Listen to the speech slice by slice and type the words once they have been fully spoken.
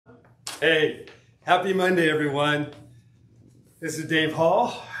Hey, happy Monday, everyone. This is Dave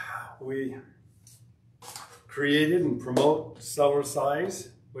Hall. We created and promote Cellercise,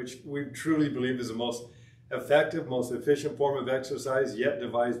 which we truly believe is the most effective, most efficient form of exercise yet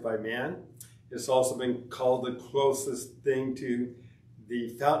devised by man. It's also been called the closest thing to the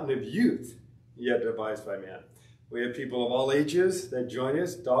fountain of youth yet devised by man. We have people of all ages that join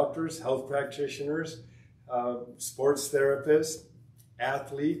us, doctors, health practitioners, sports therapists,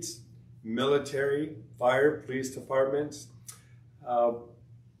 athletes, military, fire, police departments,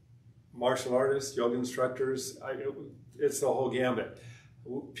 martial artists, yoga instructors. It's the whole gambit.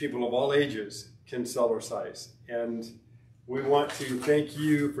 People of all ages can Cellercise. And we want to thank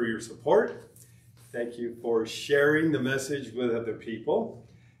you for your support. Thank you for sharing the message with other people.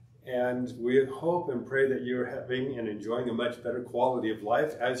 And we hope and pray that you're having and enjoying a much better quality of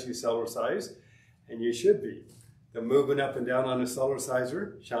life as you Cellercise, and you should be. The movement up and down on a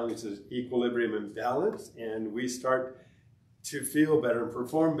Cellerciser challenges equilibrium and balance, and we start to feel better and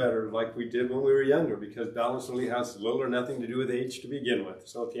perform better like we did when we were younger, because balance really has little or nothing to do with age to begin with.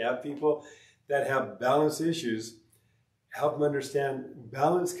 So if you have people that have balance issues, help them understand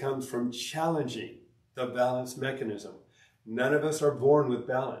balance comes from challenging the balance mechanism. None of us are born with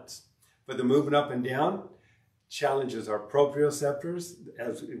balance, but the movement up and down challenges our proprioceptors.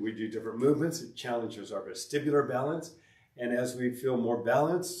 As we do different movements, it challenges our vestibular balance. And as we feel more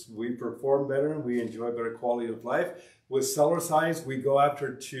balanced, we perform better and we enjoy better quality of life. With Cellercise, we go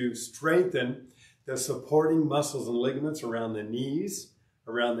after to strengthen the supporting muscles and ligaments around the knees,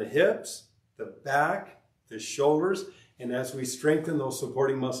 around the hips, the back, the shoulders. And as we strengthen those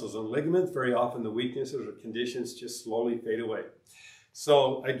supporting muscles and ligaments, very often the weaknesses or conditions just slowly fade away.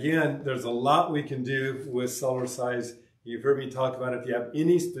 So again, there's a lot we can do with Cellercise. You've heard me talk about it. If you have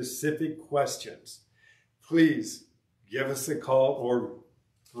any specific questions, please give us a call or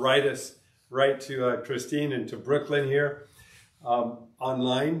write to Christine and to Brooklyn here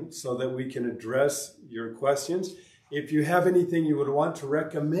online so that we can address your questions. If you have anything you would want to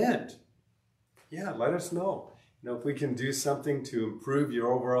recommend, yeah, let us know. You know, if we can do something to improve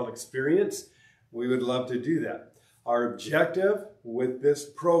your overall experience, we would love to do that. Our objective with this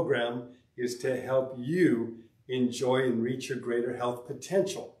program is to help you enjoy and reach your greater health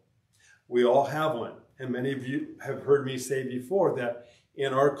potential. We all have one, and many of you have heard me say before that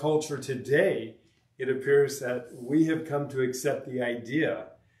in our culture today, it appears that we have come to accept the idea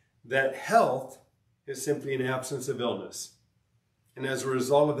that health is simply an absence of illness. And as a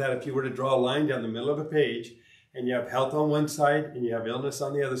result of that, if you were to draw a line down the middle of a page and you have health on one side and you have illness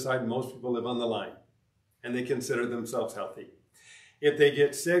on the other side, most people live on the line and they consider themselves healthy. If they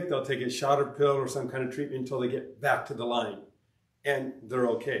get sick, they'll take a shot or pill or some kind of treatment until they get back to the line and they're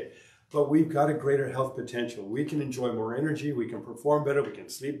okay. But we've got a greater health potential. We can enjoy more energy, we can perform better, we can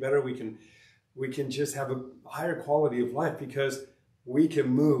sleep better, we can just have a higher quality of life because we can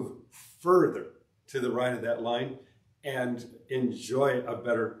move further to the right of that line and enjoy a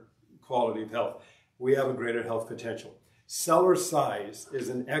better quality of health. We have a greater health potential. Cellercise is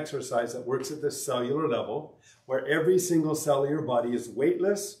an exercise that works at the cellular level where every single cell of your body is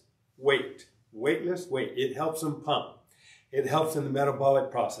weightless, weightless, weight. It helps them pump. It helps in the metabolic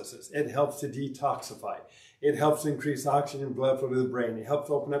processes. It helps to detoxify. It helps increase oxygen and blood flow to the brain. It helps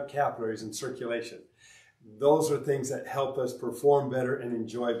open up capillaries and circulation. Those are things that help us perform better and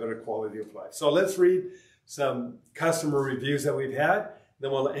enjoy better quality of life. So let's read some customer reviews that we've had. Then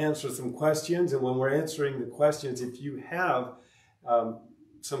we'll answer some questions. And when we're answering the questions, if you have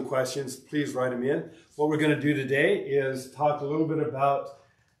some questions, please write them in. What we're going to do today is talk a little bit about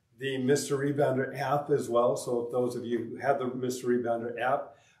the Mr. Rebounder app as well. So if those of you who have the Mr. Rebounder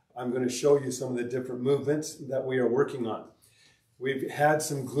app, I'm going to show you some of the different movements that we are working on. We've had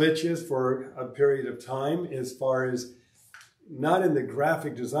some glitches for a period of time as far as not in the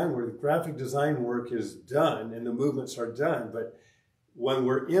graphic design work. The graphic design work is done and the movements are done, but when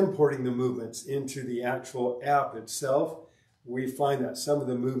we're importing the movements into the actual app itself, we find that some of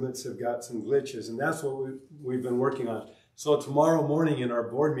the movements have got some glitches, and that's what we've been working on. So tomorrow morning in our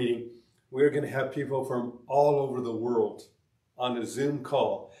board meeting, we're going to have people from all over the world on a Zoom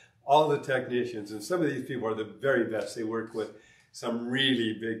call, all the technicians, and some of these people are the very best. They work with some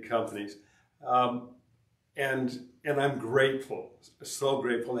really big companies. And I'm grateful, so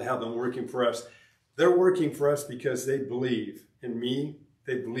grateful to have them working for us. They're working for us because they believe in me,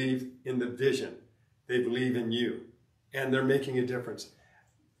 they believe in the vision, they believe in you, and they're making a difference.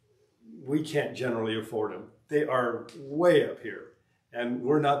 We can't generally afford them. They are way up here, and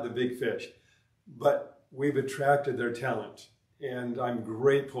we're not the big fish, but we've attracted their talent, and I'm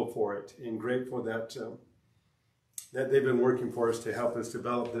grateful for it, and grateful that that they've been working for us to help us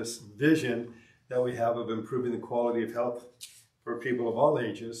develop this vision that we have of improving the quality of health for people of all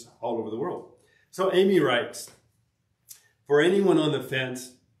ages all over the world. So Amy writes, for anyone on the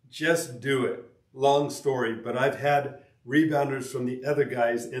fence, just do it. Long story, but I've had rebounders from the other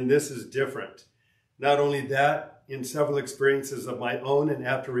guys, and this is different. Not only that, in several experiences of my own and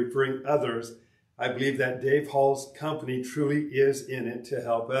after referring others, I believe that Dave Hall's company truly is in it to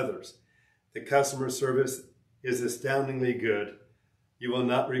help others. The customer service is astoundingly good. You will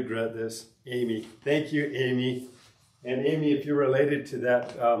not regret this. Amy. Thank you, Amy. And Amy, if you're related to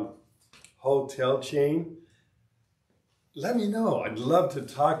that hotel chain, let me know. I'd love to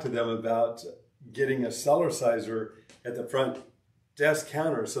talk to them about getting a Cellerciser at the front desk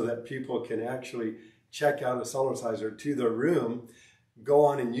counter so that people can actually check out a Cellerciser to their room, go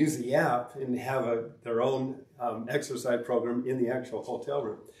on and use the app and have their own exercise program in the actual hotel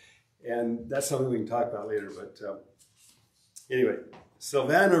room. And that's something we can talk about later. But anyway,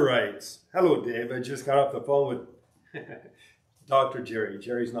 Sylvana writes, hello, Dave. I just got off the phone with Dr. Jerry.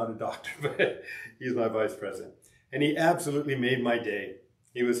 Jerry's not a doctor, but he's my vice president. And he absolutely made my day.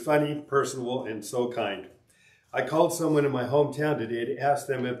 He was funny, personable, and so kind. I called someone in my hometown today to ask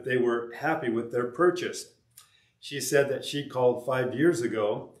them if they were happy with their purchase. She said that she called 5 years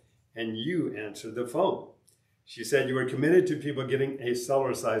ago and you answered the phone. She said you were committed to people getting a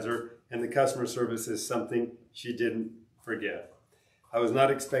Cellerciser and the customer service is something she didn't forget. I was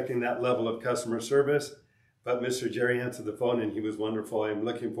not expecting that level of customer service, but Mr. Jerry answered the phone and he was wonderful. I'm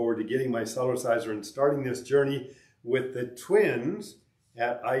looking forward to getting my Cellerciser and starting this journey with the twins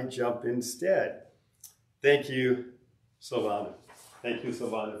at I Jump Instead. Thank you, Sylvana. Thank you,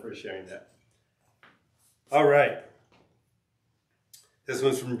 Sylvana, for sharing that. All right. This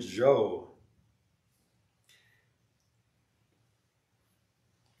one's from Joe.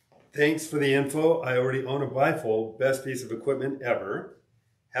 Thanks for the info. I already own a bifold, best piece of equipment ever.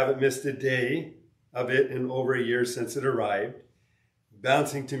 Haven't missed a day of it in over a year since it arrived.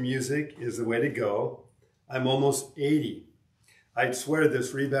 Bouncing to music is the way to go. I'm almost 80. I'd swear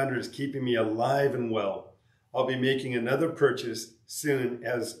this rebounder is keeping me alive and well. I'll be making another purchase soon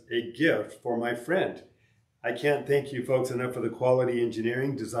as a gift for my friend. I can't thank you folks enough for the quality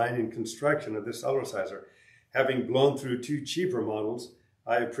engineering, design, and construction of this Cellerciser. Having blown through 2 cheaper models,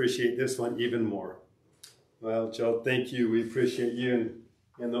 I appreciate this one even more. Well, Joe, thank you. We appreciate you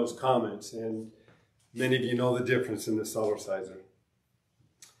and those comments. And many of you know the difference in the Cellerciser.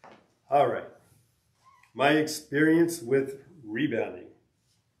 All right. My experience with rebounding.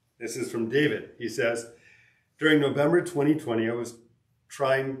 This is from David. He says, during November 2020, I was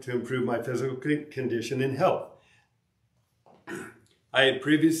trying to improve my physical condition and health. I had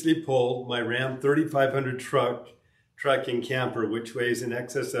previously pulled my Ram 3500 truck and camper, which weighs in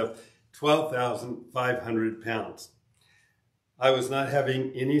excess of 12,500 pounds. I was not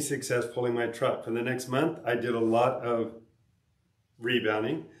having any success pulling my truck. For the next month, I did a lot of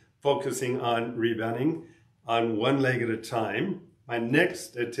rebounding, focusing on rebounding on one leg at a time. My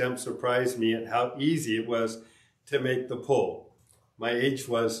next attempt surprised me at how easy it was to make the pull. My age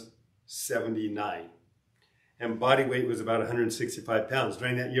was 79 and body weight was about 165 pounds.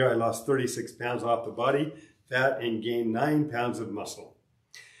 During that year, I lost 36 pounds off the body fat and gained 9 pounds of muscle.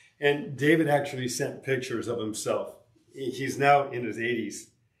 And David actually sent pictures of himself. He's now in his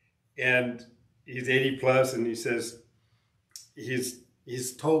 80s and he's 80 plus, and he says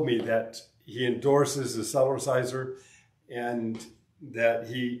he's told me that he endorses the Cellerciser and that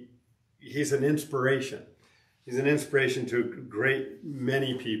he's an inspiration. He's an inspiration to a great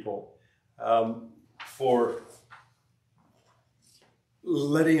many people for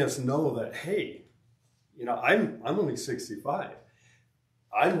letting us know that, hey, you know, I'm only 65.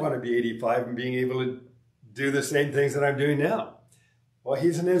 I want to be 85 and being able to do the same things that I'm doing now. Well,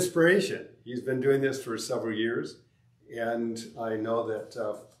 he's an inspiration. He's been doing this for several years, and I know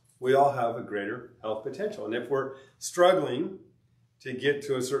that we all have a greater health potential. And if we're struggling to get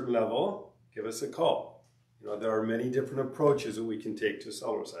to a certain level, give us a call. You know, there are many different approaches that we can take to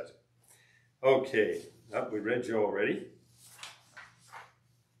Cellercising. Okay, we read Joe already.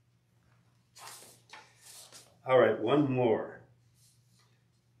 All right, one more.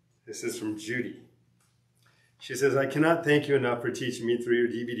 This is from Judy. She says, I cannot thank you enough for teaching me through your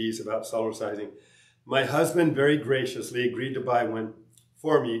DVDs about Cellercising. My husband very graciously agreed to buy one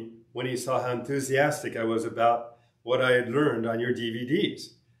for me when he saw how enthusiastic I was about what I had learned on your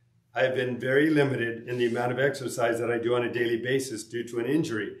DVDs. I have been very limited in the amount of exercise that I do on a daily basis due to an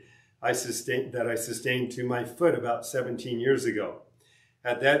injury I sustained to my foot about 17 years ago.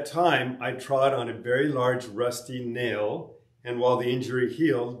 At that time, I trod on a very large rusty nail, and while the injury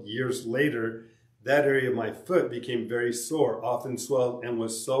healed years later, that area of my foot became very sore, often swelled, and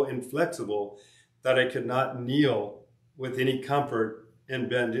was so inflexible that I could not kneel with any comfort and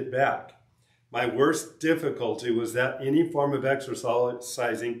bend it back. My worst difficulty was that any form of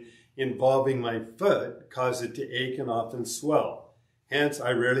exercising involving my foot caused it to ache and often swell. Hence,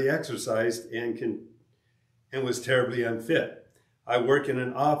 I rarely exercised and was terribly unfit. I work in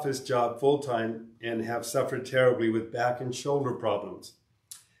an office job full-time and have suffered terribly with back and shoulder problems.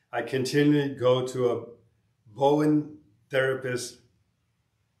 I continually go to a Bowen therapist,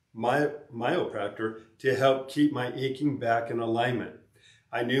 myopractor, to help keep my aching back in alignment.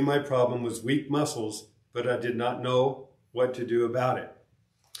 I knew my problem was weak muscles, but I did not know what to do about it.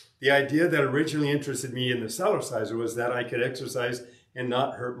 The idea that originally interested me in the Cellerciser was that I could exercise and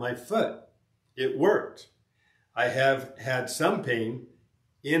not hurt my foot. It worked. I have had some pain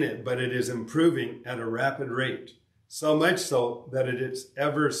in it, but it is improving at a rapid rate. So much so that it is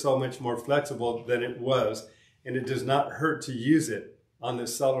ever so much more flexible than it was, and it does not hurt to use it on the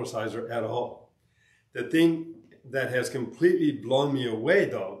Cellerciser at all. The thing that has completely blown me away,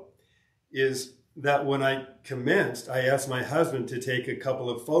 though, is that when I commenced, I asked my husband to take a couple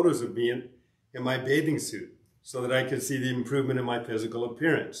of photos of me in my bathing suit so that I could see the improvement in my physical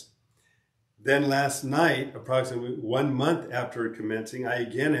appearance. Then last night, approximately 1 month after commencing, I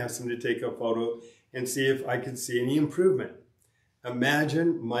again asked him to take a photo and see if I could see any improvement.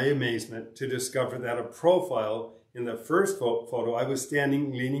 Imagine my amazement to discover that a profile in the first photo, I was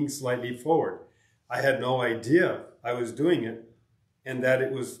standing leaning slightly forward. I had no idea I was doing it and that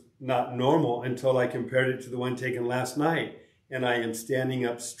it was not normal until I compared it to the one taken last night, and I am standing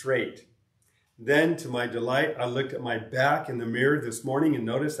up straight. Then, to my delight, I looked at my back in the mirror this morning and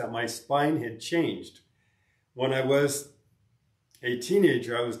noticed that my spine had changed. When I was a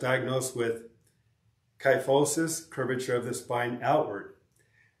teenager, I was diagnosed with kyphosis, curvature of the spine outward.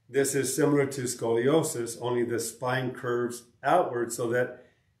 This is similar to scoliosis, only the spine curves outward so that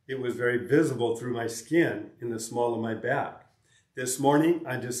it was very visible through my skin in the small of my back. This morning,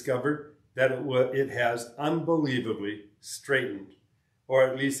 I discovered that it has unbelievably straightened, or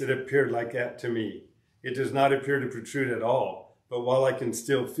at least it appeared like that to me. It does not appear to protrude at all, but while I can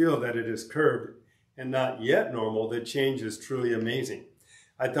still feel that it is curved and not yet normal, the change is truly amazing.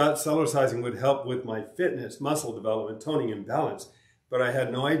 I thought Cellercising would help with my fitness, muscle development, toning, and balance, but I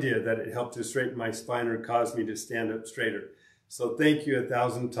had no idea that it helped to straighten my spine or cause me to stand up straighter. So thank you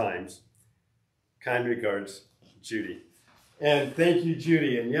 1,000 times. Kind regards, Judy. And thank you,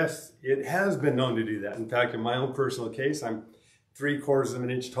 Judy. And yes, it has been known to do that. In fact, in my own personal case, I'm 3/4 of an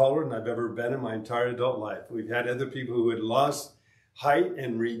inch taller than I've ever been in my entire adult life. We've had other people who had lost height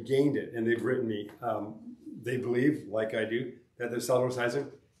and regained it, and they've written me. They believe, like I do, that the Cellercising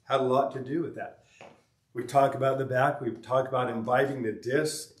had a lot to do with that. We talk about the back. We talk about imbibing the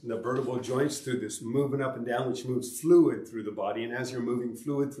discs and the vertebral joints through this movement up and down, which moves fluid through the body. And as you're moving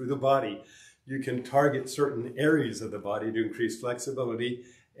fluid through the body, you can target certain areas of the body to increase flexibility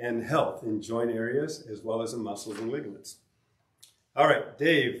and health in joint areas as well as in muscles and ligaments. All right,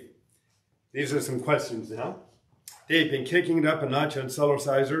 Dave, these are some questions now. Dave, been kicking it up a notch on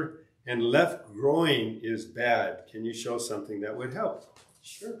Cellerciser and left groin is bad. Can you show something that would help?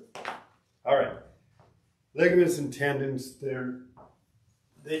 Sure. All right. Ligaments and tendons, you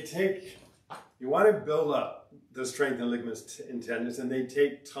want to build up the strength in ligaments and tendons, and they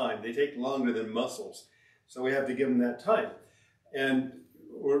take time. They take longer than muscles. So we have to give them that time. And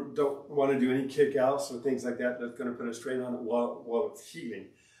we don't want to do any kick-outs or things like that that's going to put a strain on it while it's healing.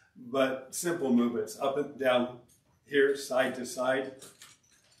 But simple movements, up and down here, side to side,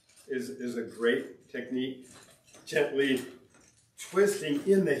 is a great technique. Gently twisting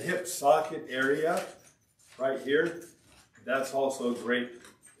in the hip socket area, right here, that's also a great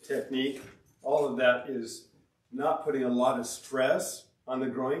technique. All of that is not putting a lot of stress on the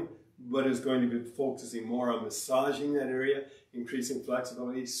groin, but is going to be focusing more on massaging that area, increasing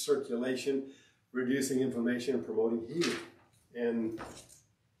flexibility, circulation, reducing inflammation, and promoting healing. And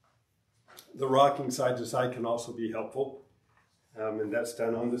the rocking side to side can also be helpful. And that's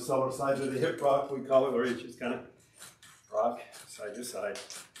done on the Cellerciser, the hip rock, we call it, where you just kind of rock side to side.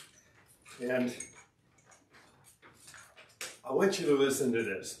 And I want you to listen to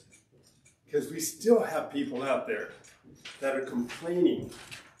this, because we still have people out there that are complaining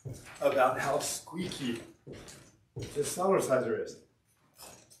about how squeaky the Cellerciser is.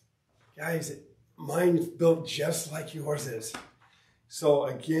 Guys, mine's built just like yours is. So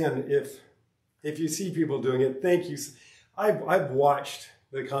again, if you see people doing it, thank you. I've watched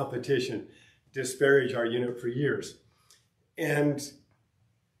the competition disparage our unit for years. And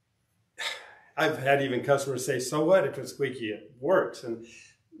I've had even customers say, so what if it's squeaky? It works.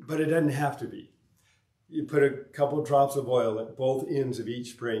 But it doesn't have to be. You put a couple drops of oil at both ends of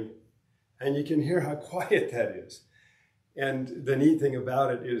each spring, and you can hear how quiet that is. And the neat thing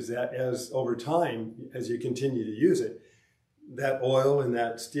about it is that as over time, as you continue to use it, that oil and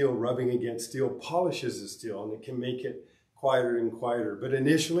that steel rubbing against steel polishes the steel, and it can make it quieter and quieter. But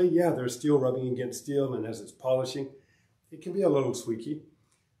initially, yeah, there's steel rubbing against steel, and as it's polishing, it can be a little squeaky.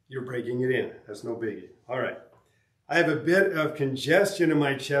 You're breaking it in. That's no biggie. All right. I have a bit of congestion in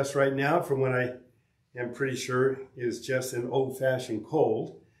my chest right now from what I am pretty sure is just an old-fashioned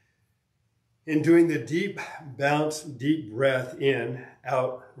cold. In doing the deep bounce, deep breath in,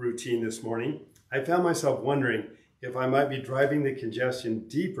 out routine this morning, I found myself wondering if I might be driving the congestion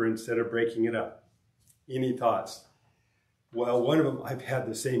deeper instead of breaking it up. Any thoughts? Well, one of them, I've had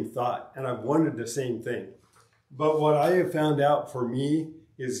the same thought, and I've wondered the same thing. But what I have found out for me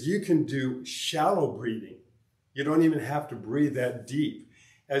is you can do shallow breathing. You don't even have to breathe that deep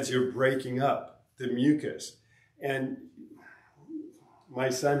as you're breaking up the mucus. And my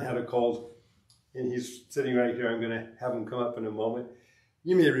son had a cold, and he's sitting right here. I'm going to have him come up in a moment.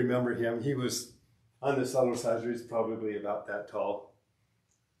 You may remember him. He was on the Cellerciser. He's probably about that tall.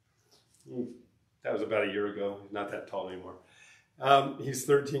 That was about a year ago. He's not that tall anymore. He's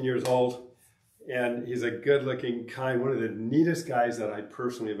 13 years old, and he's a good-looking, kind, one of the neatest guys that I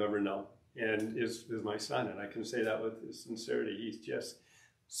personally have ever known, and is my son. And I can say that with sincerity. He's just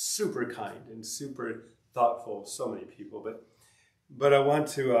super kind and super thoughtful of so many people. But I want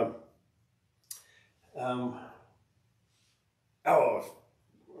to...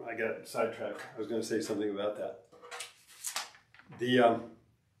 I got sidetracked. I was going to say something about that.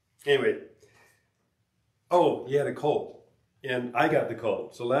 Anyway. Oh, he had a cold, and I got the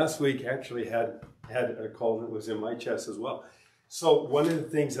cold. So last week actually had a cold, and it was in my chest as well. So one of the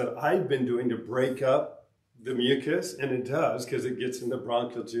things that I've been doing to break up the mucus, and it does because it gets in the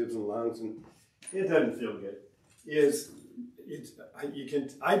bronchial tubes and lungs, and it doesn't feel good, is I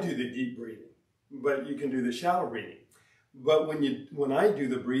do the deep breathing, but you can do the shallow breathing. But when I do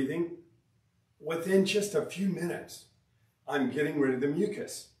the breathing, within just a few minutes, I'm getting rid of the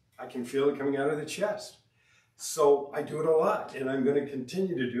mucus. I can feel it coming out of the chest. So I do it a lot, and I'm going to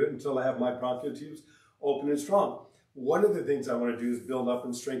continue to do it until I have my bronchial tubes open and strong. One of the things I want to do is build up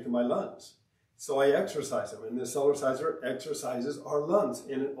and strengthen my lungs. So I exercise them, and the Cellerciser exercises our lungs,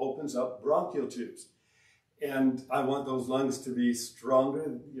 and it opens up bronchial tubes. And I want those lungs to be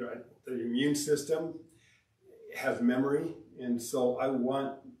stronger. You know, the immune system has memory, and so I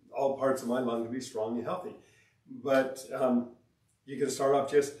want all parts of my lung to be strong and healthy. But you can start off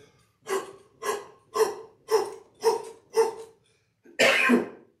just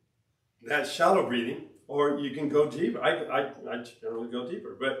that shallow breathing, or you can go deeper. I generally go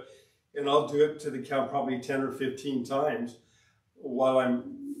deeper, and I'll do it to the count probably 10 or 15 times while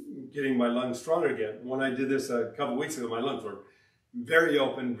I'm getting my lungs stronger again. When I did this a couple weeks ago, my lungs were very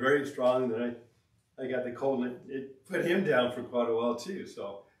open, very strong, and then I got the cold, and it put him down for quite a while too.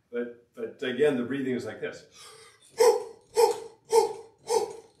 So, but again, the breathing is like this.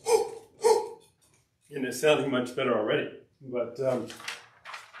 And it's sounding much better already. But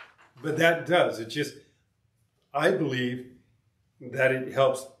that does. It just, I believe that it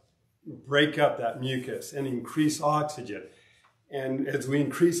helps break up that mucus and increase oxygen. And as we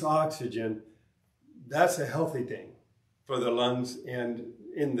increase oxygen, that's a healthy thing for the lungs and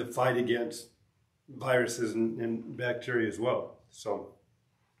in the fight against viruses and bacteria as well. So,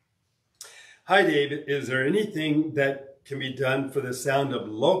 hi Dave, is there anything that can be done for the sound of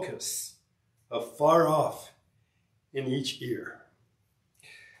locusts afar off in each ear?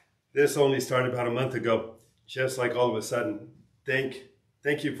 This only started about a month ago, just like all of a sudden. Thank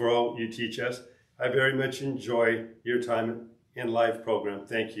you for all you teach us. I very much enjoy your time in live program.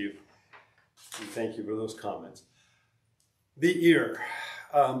 Thank you. And thank you for those comments. The ear.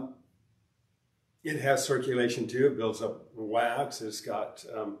 It has circulation too. It builds up wax. It's got,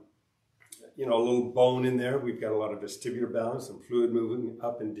 a little bone in there. We've got a lot of vestibular balance and fluid moving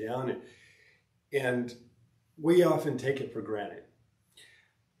up and down. And we often take it for granted.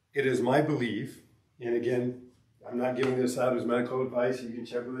 It is my belief, and again, I'm not giving this out as medical advice. You can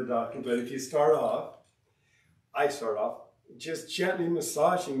check with a doctor. But if you I start off just gently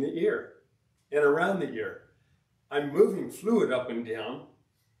massaging the ear and around the ear. I'm moving fluid up and down.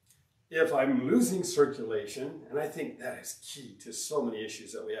 If I'm losing circulation, and I think that is key to so many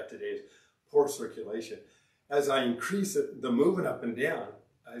issues that we have today, is poor circulation. As I increase the movement up and down,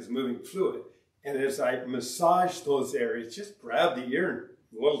 is moving fluid. And as I massage those areas, just grab the ear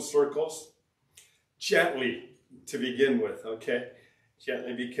in little circles, gently to begin with, okay?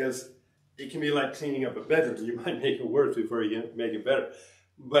 Gently, because it can be like cleaning up a bedroom. You might make it worse before you make it better.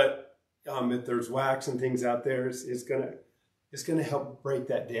 But If there's wax and things out there, it's gonna help break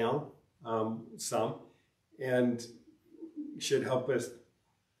that down some, and should help us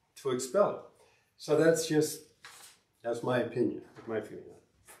to expel it. So that's my opinion, my feeling.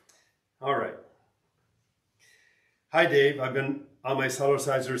 All right. Hi Dave, I've been on my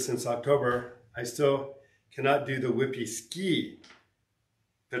Cellerciser since October. I still cannot do the whippy ski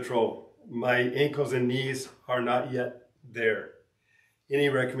patrol. My ankles and knees are not yet there. Any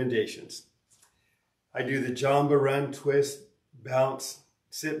recommendations? I do the jamba run, twist, bounce,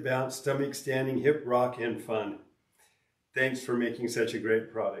 sit bounce, stomach standing, hip rock, and fun. Thanks for making such a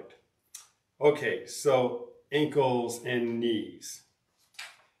great product. Okay, so ankles and knees.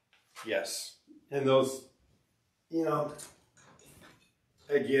 Yes, and those, you know,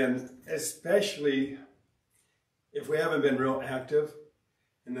 again, especially if we haven't been real active,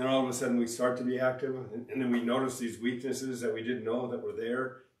 and then all of a sudden we start to be active, and then we notice these weaknesses that we didn't know that were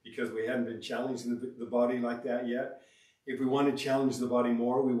there because we hadn't been challenging the body like that yet. If we want to challenge the body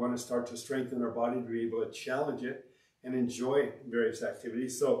more, we want to start to strengthen our body to be able to challenge it and enjoy various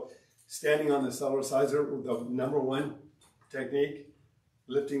activities. So standing on the Cellerciser, the number one technique,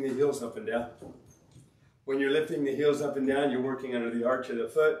 lifting the heels up and down. When you're lifting the heels up and down, you're working under the arch of the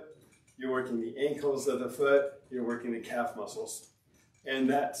foot, you're working the ankles of the foot, you're working the calf muscles. And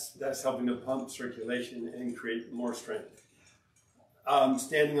that's helping to pump circulation and create more strength.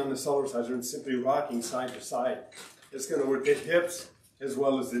 Standing on the Cellerciser and simply rocking side to side, it's going to work the hips as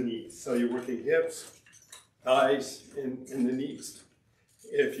well as the knees. So you're working hips, thighs, and the knees.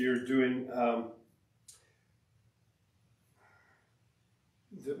 If you're doing,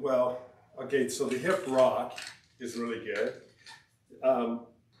 okay, so the hip rock is really good.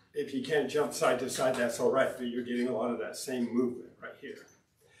 If you can't jump side to side, that's all right, but you're getting a lot of that same movement right here.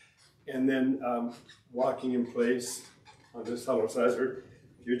 And then walking in place on the Cellerciser,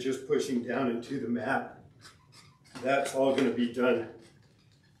 you're just pushing down into the mat. That's all going to be done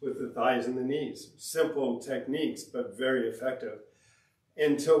with the thighs and the knees. Simple techniques, but very effective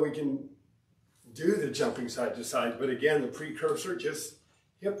until we can do the jumping side to side. But again, the precursor, just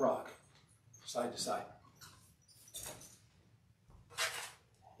hip rock side to side.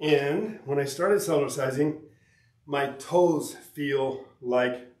 And when I started Cellercising, my toes feel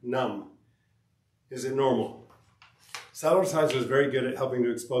like numb. Is it normal? Cellerciser is very good at helping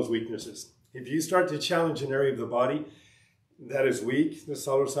to expose weaknesses. If you start to challenge an area of the body that is weak, the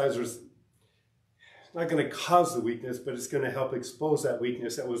Cellerciser is not going to cause the weakness, but it's going to help expose that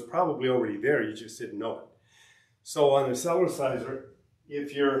weakness that was probably already there, you just didn't know it. So on the Cellerciser,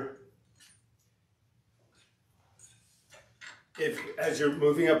 as you're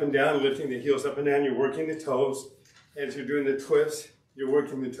moving up and down, lifting the heels up and down, you're working the toes. As you're doing the twists, you're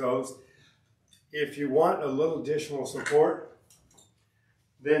working the toes. If you want a little additional support,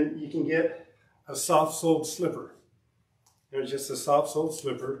 then you can get a soft-soled slipper. There's just a soft-soled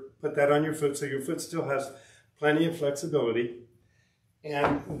slipper. Put that on your foot so your foot still has plenty of flexibility.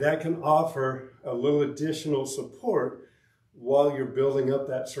 And that can offer a little additional support while you're building up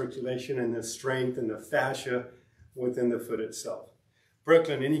that circulation and the strength and the fascia within the foot itself.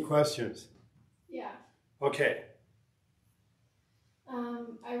 Brooklyn, any questions? Yeah. Okay.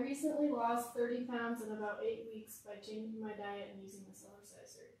 I recently lost 30 pounds in about 8 weeks by changing my diet and using the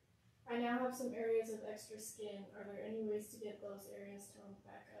Cellerciser. I now have some areas of extra skin. Are there any ways to get those areas toned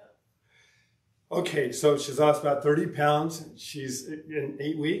back up? Okay, so she's lost about 30 pounds. She's in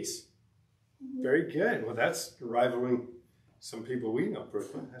 8 weeks. Mm-hmm. Very good. Well, that's rivaling some people we know,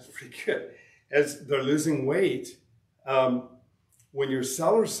 Brooklyn. That's pretty good. As they're losing weight, when you're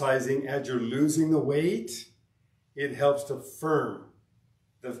Cellercising, as you're losing the weight, it helps to firm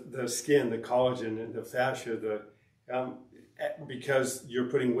the skin, the collagen, and the fascia, because you're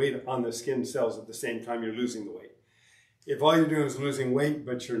putting weight on the skin cells at the same time you're losing the weight. If all you're doing is losing weight,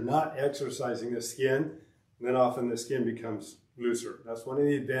 but you're not exercising the skin, then often the skin becomes looser. That's one of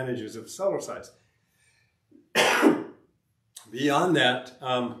the advantages of Cellercise. Beyond that,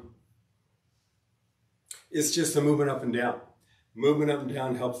 it's just the movement up and down. Movement up and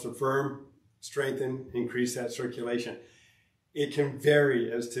down helps to firm, strengthen, increase that circulation. It can vary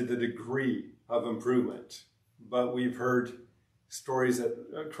as to the degree of improvement, but we've heard stories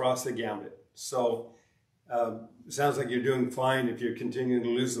across the gamut. So it sounds like you're doing fine if you're continuing to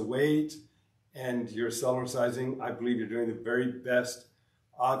lose the weight and you're Cellercising. I believe you're doing the very best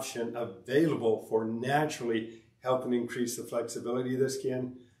option available for naturally helping increase the flexibility of the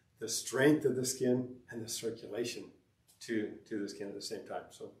skin, the strength of the skin, and the circulation to the skin at the same time.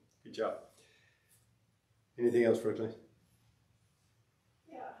 So good job. Anything else, Brooklyn?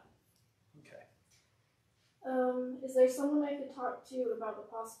 Yeah. Okay. Is there someone I could talk to about the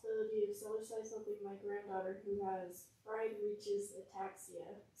possibility of Cellercise helping my granddaughter who has fried reaches ataxia?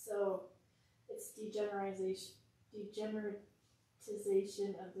 So it's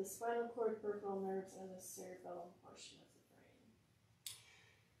degeneratization of the spinal cord, peripheral nerves, and the cerebellum portion of the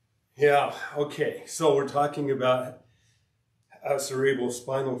brain. Yeah, okay. So we're talking about cerebral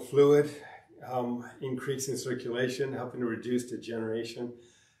spinal fluid, increasing circulation, helping to reduce degeneration.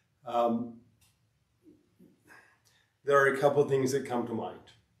 There are a couple of things that come to mind.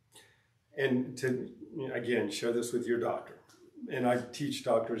 And to, again, share this with your doctor. And I teach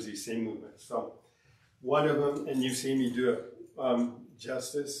doctors these same movements. So one of them, and you see me do it,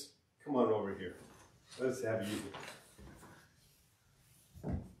 Justice, come on over here. Let's have you.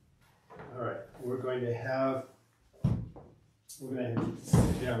 All right, we're going to have you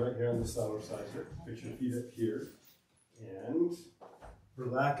sit down right here on the Cellerciser. Put your feet up here. And for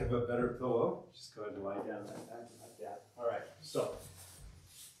lack of a better pillow, just go ahead and lie down like that. All right, so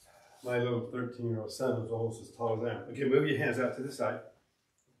my little 13-year-old son is almost as tall as I am. Okay, move your hands out to the side.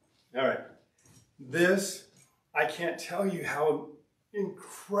 All right, this, I can't tell you how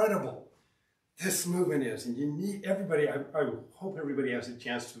incredible this movement is. And you need everybody, I hope everybody has a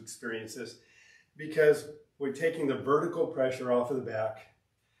chance to experience this, because we're taking the vertical pressure off of the back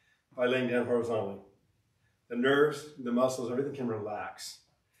by laying down horizontally. The nerves, the muscles, everything can relax.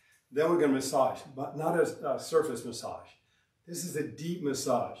 Then we're going to massage, but not a surface massage. This is a deep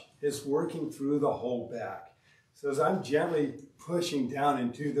massage. It's working through the whole back. So as I'm gently pushing down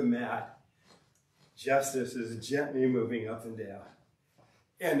into the mat, Justice is gently moving up and down.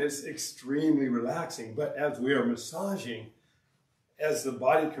 And it's extremely relaxing. But as we are massaging, as the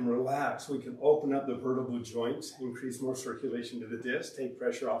body can relax, we can open up the vertebral joints, increase more circulation to the disc, take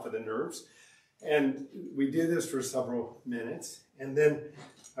pressure off of the nerves. And we do this for several minutes. And then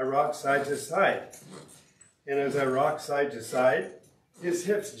I rock side to side. And as I rock side to side, his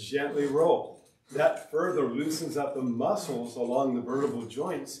hips gently roll. That further loosens up the muscles along the vertebral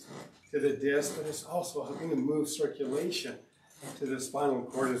joints to the disc, but it's also helping to move circulation to the spinal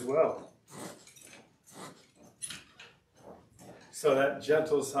cord as well. So that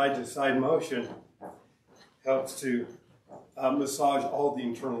gentle side to side motion helps to massage all the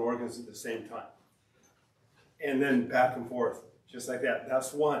internal organs at the same time. And then back and forth, just like that.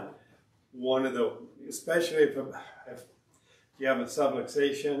 That's one of the, especially if you have a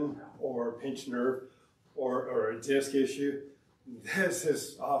subluxation or a pinched nerve or a disc issue, this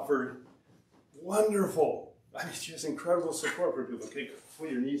has offered wonderful, I mean, it's just incredible support for people. Okay, pull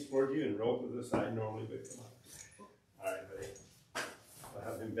your knees toward you and roll to the side normally, but come on. All right, buddy. I'll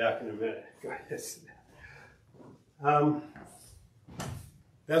have him back in a minute. Go ahead, sit down.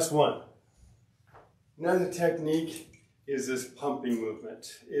 That's one. Another technique is this pumping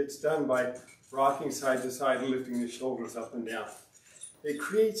movement. It's done by rocking side to side and lifting the shoulders up and down. It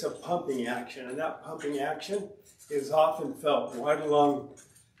creates a pumping action, and that pumping action is often felt right along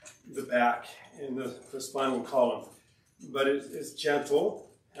the back in the spinal column. But it's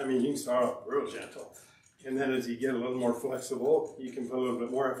gentle. I mean, you can start off real gentle. And then as you get a little more flexible, you can put a little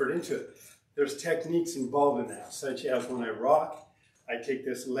bit more effort into it. There's techniques involved in that, such as when I rock, I take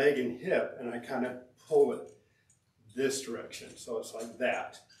this leg and hip and I kind of pull it this direction. So it's like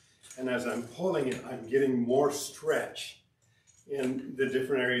that. And as I'm pulling it, I'm getting more stretch in the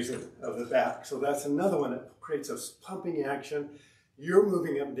different areas of the back. So that's another one that creates a pumping action. You're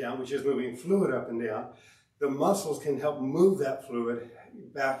moving up and down, which is moving fluid up and down. The muscles can help move that fluid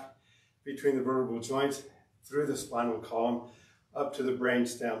back between the vertebral joints, through the spinal column, up to the brain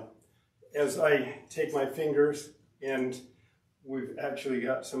stem. As I take my fingers, and we've actually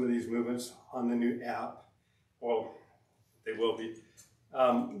got some of these movements on the new app, well, they will be.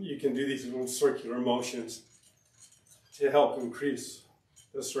 You can do these little circular motions to help increase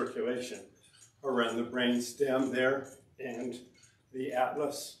the circulation around the brain stem there and the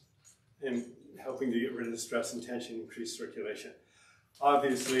atlas, and helping to get rid of the stress and tension, increase circulation.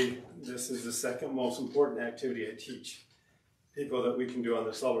 Obviously, this is the second most important activity I teach people that we can do on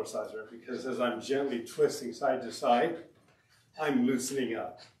the Cellerciser, because as I'm gently twisting side to side, I'm loosening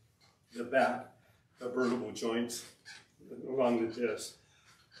up the back, the vertebral joints along the disc.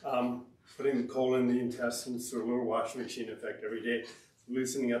 Putting the colon, the intestines through a little washing machine effect every day,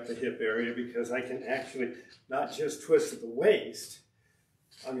 loosening up the hip area, because I can actually not just twist at the waist.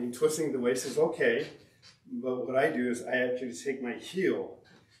 I mean, twisting the waist is okay, but what I do is I actually take my heel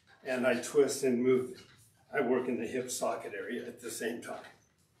and I twist and move. I work in the hip socket area at the same time.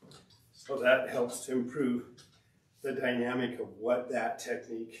 So that helps to improve the dynamic of what that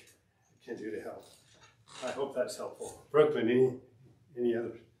technique can do to help. I hope that's helpful. Brooklyn, any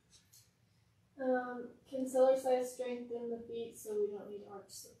others? Can Cellercise strengthen the feet so we don't need arch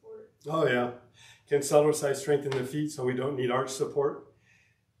support? Oh yeah. Can Cellercise strengthen the feet so we don't need arch support?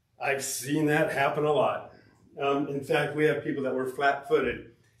 I've seen that happen a lot. In fact, we have people that were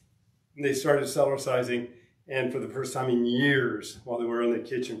flat-footed. They started Cellercising, and for the first time in years, while they were on the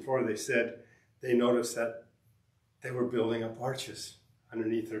kitchen floor, they said they noticed that they were building up arches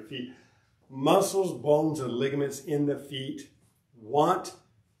underneath their feet. Muscles, bones, and ligaments in the feet want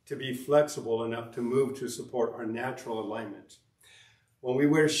to be flexible enough to move to support our natural alignment. When we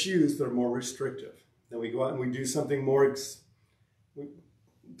wear shoes, they're more restrictive. Then we go out and we do something more, we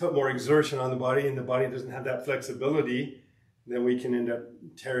put more exertion on the body, and the body doesn't have that flexibility, then we can end up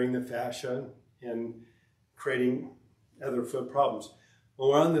tearing the fascia and creating other foot problems. When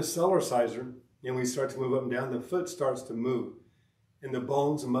we're on the Cellerciser and we start to move up and down, the foot starts to move, and the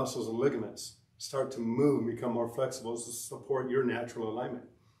bones and muscles and ligaments start to move and become more flexible to support your natural alignment.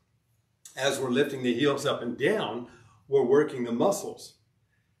 As we're lifting the heels up and down, we're working the muscles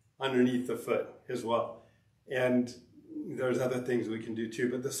underneath the foot as well. And there's other things we can do too,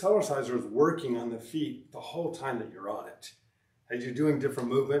 but the Cellerciser is working on the feet the whole time that you're on it. As you're doing different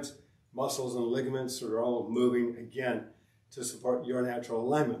movements, muscles and ligaments are all moving again to support your natural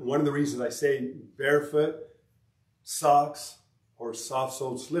alignment. One of the reasons I say barefoot, socks, or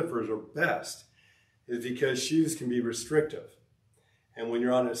soft-soled slippers are best is because shoes can be restrictive. And when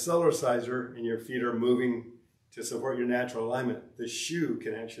you're on a Cellerciser and your feet are moving to support your natural alignment, the shoe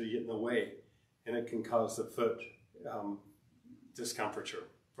can actually get in the way, and it can cause the foot discomforture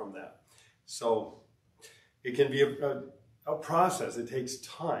from that. So it can be a process. It takes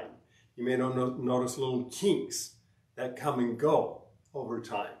time. You may notice little kinks that come and go over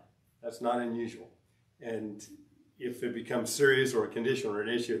time. That's not unusual. And if it becomes serious or a condition or an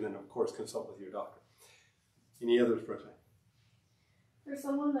issue, then of course consult with your doctor. Any others, Brooklyn? For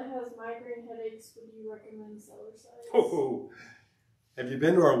someone that has migraine headaches, would you recommend Cellercise? Oh, have you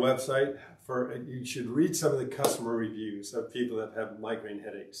been to our website? You should read some of the customer reviews of people that have migraine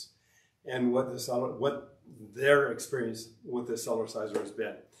headaches and what their experience with the Cellerciser has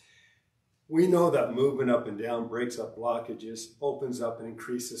been. We know that movement up and down breaks up blockages, opens up and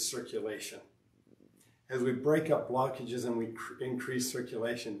increases circulation. As we break up blockages and we increase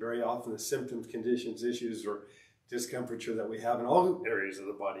circulation, very often the symptoms, conditions, issues, or discomforture that we have in all areas of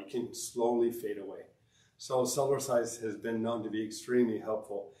the body can slowly fade away. So Cellercise has been known to be extremely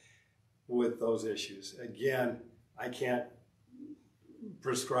helpful with those issues. Again, I can't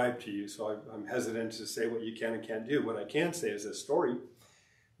prescribe to you, so I'm hesitant to say what you can and can't do. What I can say is a story.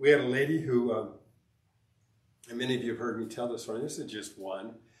 We had a lady who, and many of you have heard me tell this story, this is just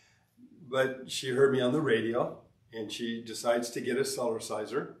one, but she heard me on the radio and she decides to get a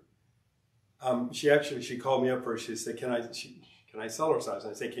Cellerciser. She called me up first. She said, can I Cellercise?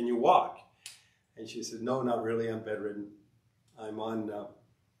 And I said, can you walk? And she said, no, not really. I'm bedridden. I'm on,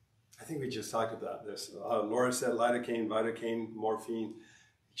 I think we just talked about this. Laura said lidocaine, Vitacaine, morphine.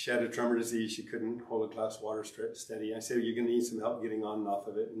 She had a tremor disease. She couldn't hold a glass of water steady. I said, you're going to need some help getting on and off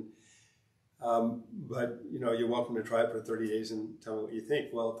of it. And, but, you know, you're welcome to try it for 30 days and tell me what you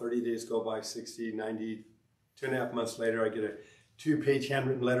think. Well, 30 days go by, 60, 90, 2.5 months later, I get a 2-page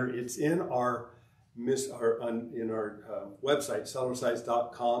handwritten letter. It's in our website,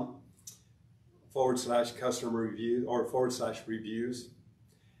 cellercise.com/customer review or /reviews.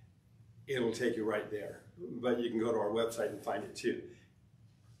 It'll take you right there, but you can go to our website and find it too.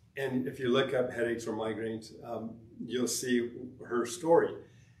 And if you look up headaches or migraines, you'll see her story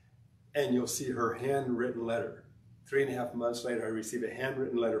and you'll see her handwritten letter. 3.5 months later, I received a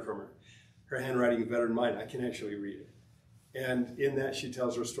handwritten letter from her. Her handwriting is better than mine. I can actually read it. And in that, she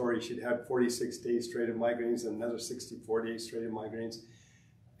tells her story. She'd had 46 days straight of migraines and another 64 days straight of migraines.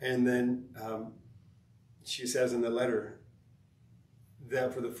 And then she says in the letter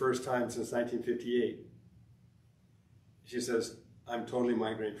that for the first time since 1958, she says, I'm totally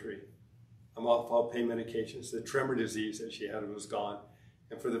migraine free. I'm off all pain medications. The tremor disease that she had was gone.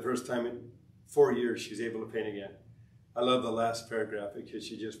 And for the first time in 4 years, she's able to paint again. I love the last paragraph because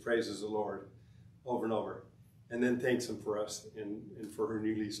she just praises the Lord over and over. And then thanks him for us and for her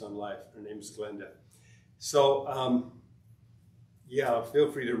new lease on life. Her name is Glenda. So, yeah,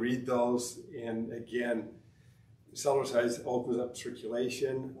 feel free to read those. And again, Cellercise opens up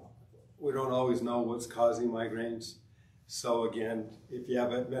circulation. We don't always know what's causing migraines. So again, if you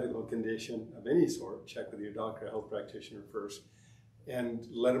have a medical condition of any sort, check with your doctor, health practitioner first, and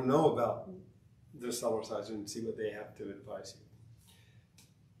let them know about the Cellerciser and see what they have to advise you.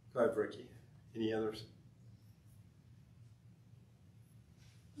 Go ahead, Ricky. Any others?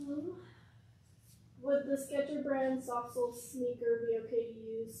 What Would the Skechers brand soft sole sneaker be okay to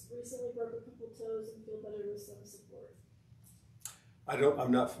use? Recently broke a couple toes and feel better with some support.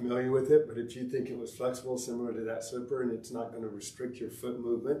 I'm not familiar with it, but if you think it was flexible, similar to that slipper, and it's not going to restrict your foot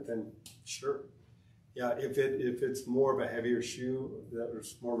movement, then sure. Yeah, if it's more of a heavier shoe that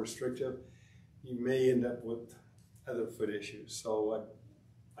is more restrictive, you may end up with other foot issues. So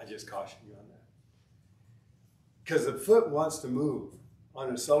I just caution you on that. Because the foot wants to move on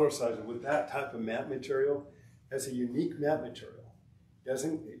a Cellerciser with that type of mat material. That's a unique mat material. It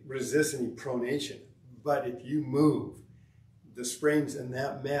doesn't resist any pronation, but if you move, the springs in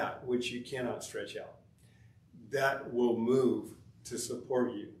that mat, which you cannot stretch out, that will move to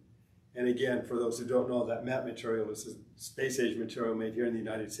support you. And again, for those who don't know, that mat material is a space-age material made here in the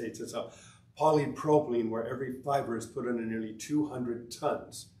United States. It's a polypropylene where every fiber is put under nearly 200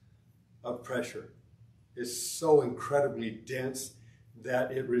 tons of pressure. It's so incredibly dense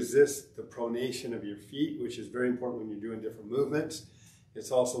that it resists the pronation of your feet, which is very important when you're doing different movements. It's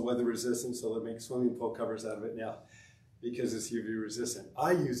also weather resistant, so they make swimming pool covers out of it now because it's UV resistant.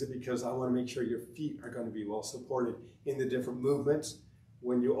 I use it because I want to make sure your feet are going to be well supported in the different movements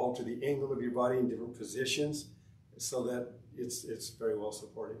when you alter the angle of your body in different positions so that it's very well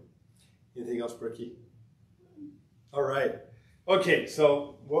supported. Anything else, Brookie? All right. Okay,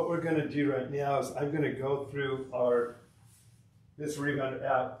 so what we're going to do right now is I'm going to go through this Rebounder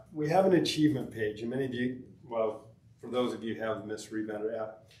app. We have an achievement page, and many of you, well, for those of you who have this Rebounder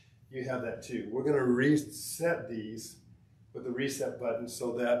app, you have that too. We're going to reset these with the reset button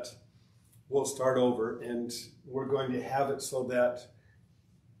so that we'll start over, and we're going to have it so that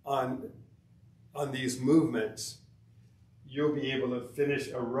on these movements, you'll be able to finish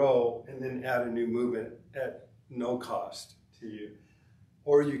a row and then add a new movement at no cost to you.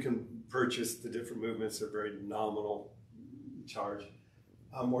 Or you can purchase the different movements at a very nominal charge.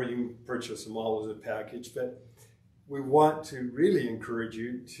 Or you can purchase them all as a package. But we want to really encourage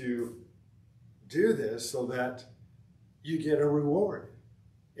you to do this so that you get a reward.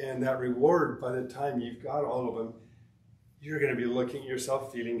 And that reward, by the time you've got all of them, you're going to be looking at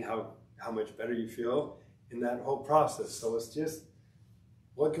yourself, feeling how much better you feel in that whole process. So it's just,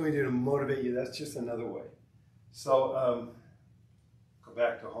 what can we do to motivate you? That's just another way. So go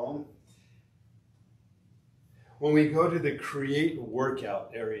back to home. When we go to the create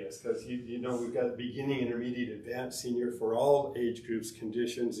workout areas, because you know we've got beginning, intermediate, advanced, senior for all age groups,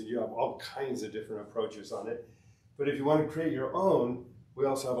 conditions, and you have all kinds of different approaches on it. But if you want to create your own, we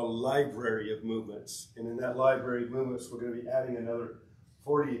also have a library of movements. And in that library of movements, we're going to be adding another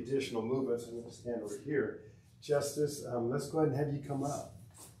 40 additional movements. I'm going to stand over here. Justice, let's go ahead and have you come up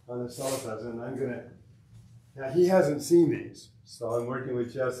on the Cellerciser. And I'm going to, now he hasn't seen these, so I'm working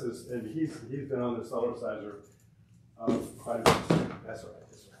with Justice, and he's been on the Cellerciser quite a bit. That's all right,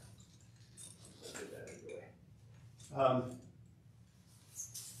 that's all right. Let's get that out of the way.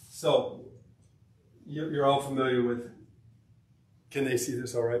 So, you're all familiar with, can they see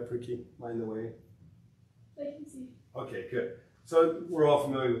this all right, Pricky? Mind the way? They can see. Okay, good. So we're all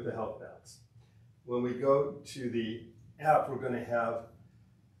familiar with the health balance. When we go to the app, we're going to have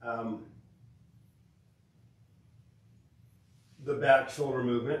the back shoulder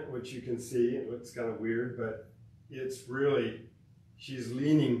movement, which you can see. It looks kind of weird, but it's really, she's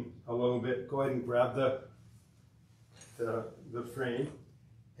leaning a little bit. Go ahead and grab the frame,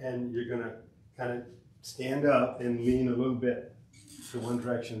 and you're going to kind of stand up and lean a little bit to one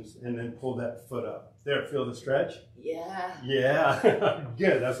direction, and then pull that foot up. There, feel the stretch? Yeah. Yeah,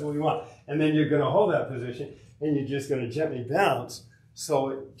 good, that's what we want. And then you're gonna hold that position, and you're just gonna gently bounce, so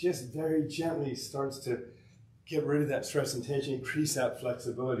it just very gently starts to get rid of that stress and tension, increase that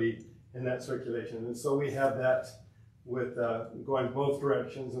flexibility and that circulation. And so we have that with going both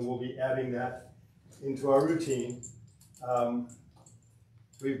directions, and we'll be adding that into our routine.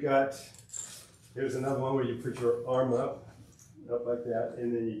 We've got, here's another one where you put your arm up like that,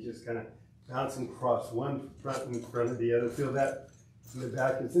 and then you just kind of bounce and cross one front in front of the other. Feel that in the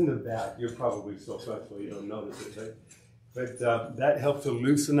back. It's in the back. You're probably so flexible you don't notice it, right? But that helps to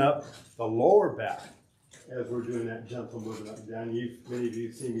loosen up the lower back as we're doing that gentle movement up and down. Many of you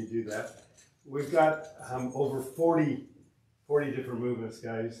have seen me do that. We've got over 40 different movements,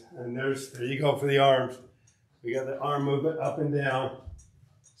 guys. And there you go for the arms. We got the arm movement up and down.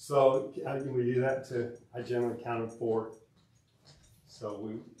 So we do that to, I generally count to 4. So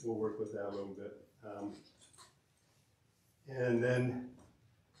we'll work with that a little bit. And then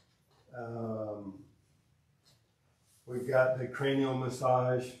we've got the cranial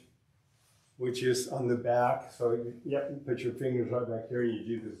massage, which is on the back. So you put your fingers right back here, and you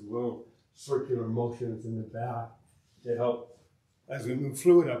do this little circular motions in the back to help as we move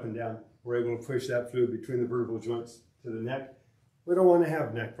fluid up and down. we're able to push that fluid between the vertebral joints to the neck. We don't want to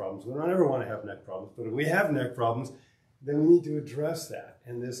have neck problems. We don't ever want to have neck problems. But if we have neck problems, then we need to address that.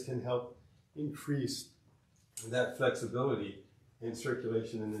 And this can help increase that flexibility and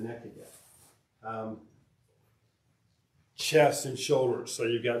circulation in the neck again. Chest and shoulders. So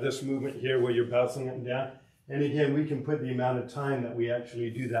you've got this movement here where you're bouncing up and down. And again, we can put the amount of time that we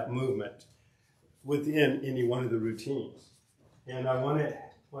actually do that movement within any one of the routines. And I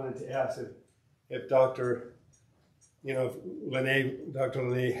wanted to ask if Dr. Dr.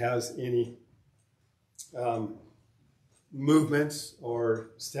 Lene has any movements,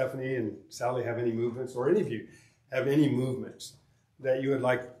 or Stephanie and Sally have any movements, or any of you have any movements that you would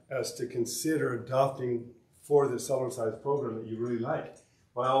like us to consider adopting for the Cellercise program that you really like.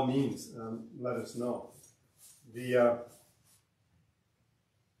 By all means, let us know. The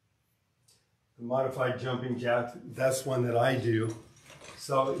modified jumping jack, that's one that I do.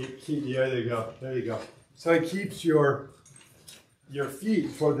 So there you go. So it keeps your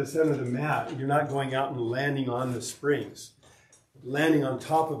feet toward the center of the mat. You're not going out and landing on the springs. Landing on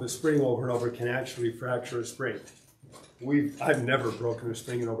top of a spring over and over can actually fracture a spring. I've never broken a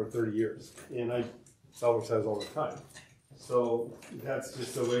spring in over 30 years, and I Cellercise all the time. So that's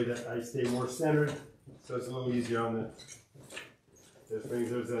just the way that I stay more centered, so it's a little easier on the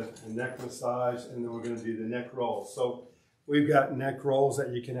springs. There's a neck massage, and then we're going to do the neck rolls. So we've got neck rolls that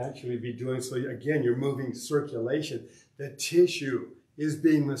you can actually be doing. So again, you're moving circulation. The tissue is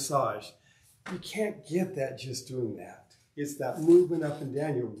being massaged. You can't get that just doing that. It's that movement up and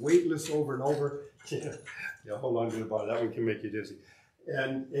down. You're weightless over and over. Yeah, hold on to the bottom. That one can make you dizzy.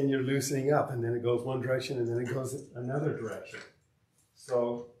 And you're loosening up, and then it goes one direction, and then it goes another direction.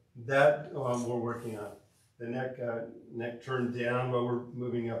 So that we're working on. The neck turned down while we're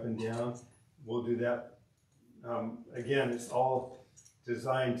moving up and down. We'll do that. Again, it's all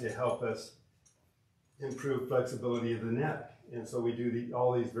designed to help us improve flexibility of the neck. And so we do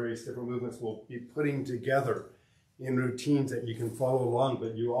all these various different movements we'll be putting together in routines that you can follow along,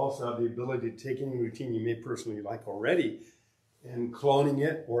 but you also have the ability to take any routine you may personally like already and cloning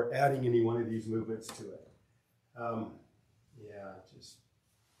it or adding any one of these movements to it.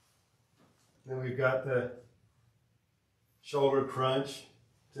 Then we've got the shoulder crunch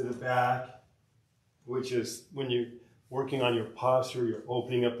to the back, which is when you're working on your posture, you're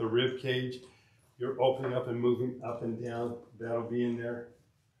opening up the rib cage, you're opening up and moving up and down. That'll be in there.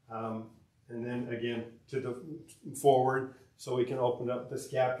 And then again to the forward, so we can open up the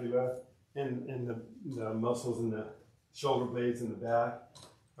scapula and the muscles in the shoulder blades in the back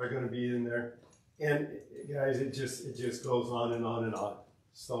are going to be in there. And guys, it just goes on and on and on.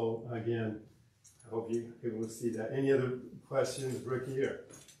 So again, I hope you're able to see that. Any other questions, Ricky, here?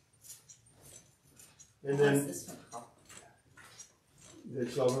 And then this one called? The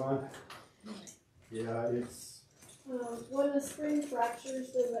shoulder one. Yeah, it's. When a spring fractures,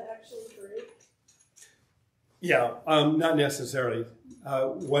 does it actually break? Yeah, not necessarily.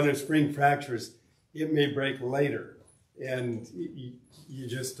 When a spring fractures, it may break later, and you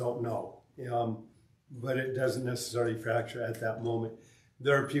just don't know. But it doesn't necessarily fracture at that moment.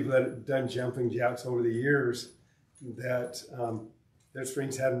 There are people that have done jumping jacks over the years that their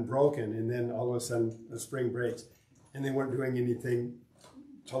springs hadn't broken, and then all of a sudden a spring breaks, and they weren't doing anything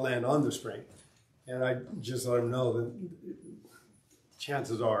to land on the spring. And I just let them know that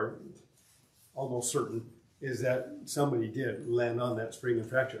chances are, almost certain, is that somebody did land on that spring and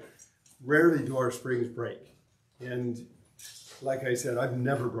fracture. Rarely do our springs break. And like I said, I've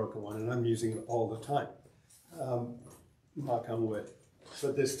never broken one, and I'm using it all the time. Knock on wood.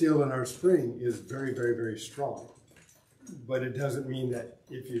 But the steel in our spring is very, very, very strong. But it doesn't mean that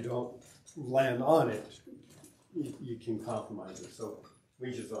if you don't land on it, you can compromise it. So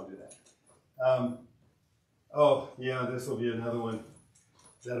we just don't do that. Oh, yeah, this will be another one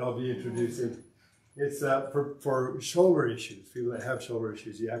that I'll be introducing. It's for shoulder issues. People that have shoulder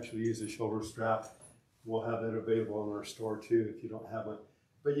issues, you actually use a shoulder strap. We'll have that available in our store too if you don't have one.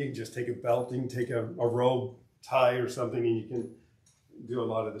 But you can just take a belt, you can take a robe tie or something, and you can do a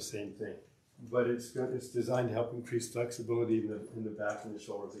lot of the same thing. But it's designed to help increase flexibility in the back and the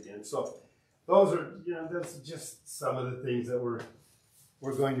shoulders again. So those are, that's just some of the things that we're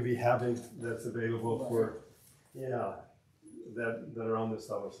going to be having that's available for, that are on the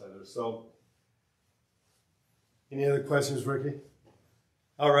Cellerciser. So, any other questions, Ricky?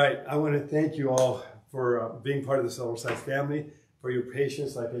 All right, I want to thank you all for being part of the Cellercise family, for your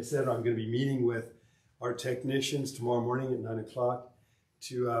patience. Like I said, I'm going to be meeting with our technicians tomorrow morning at 9 o'clock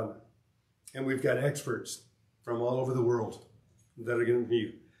and we've got experts from all over the world that are going to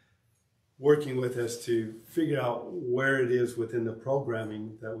be working with us to figure out where it is within the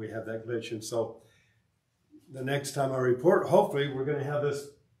programming that we have that glitch. And so the next time I report, hopefully we're going to have this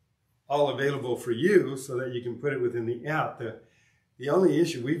all available for you so that you can put it within the app. The only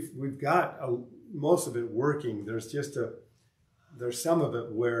issue, we've got most of it working. There's some of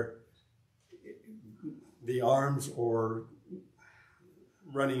it where the arms or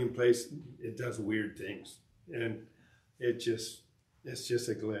running in place, it does weird things. And it's just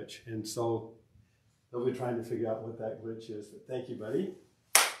a glitch. And so they'll be trying to figure out what that glitch is. But thank you, buddy,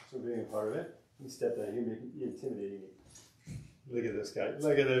 for being a part of it. You step down here, you're intimidating me. Look at this guy.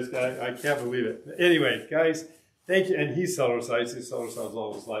 Look at this guy. I can't believe it. But anyway, guys, thank you. And he's Cellercise. He's Cellercised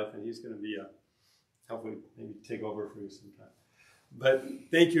all his life, and he's going to be hopefully maybe take over for you sometime. But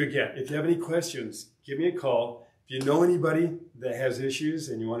thank you again. If you have any questions, give me a call. If you know anybody that has issues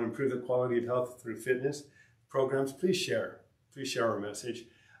and you want to improve the quality of health through fitness programs, please share. Please share our message.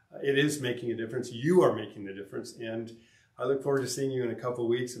 It is making a difference. You are making the difference. And I look forward to seeing you in a couple of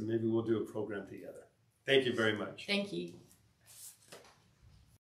weeks, and maybe we'll do a program together. Thank you very much. Thank you.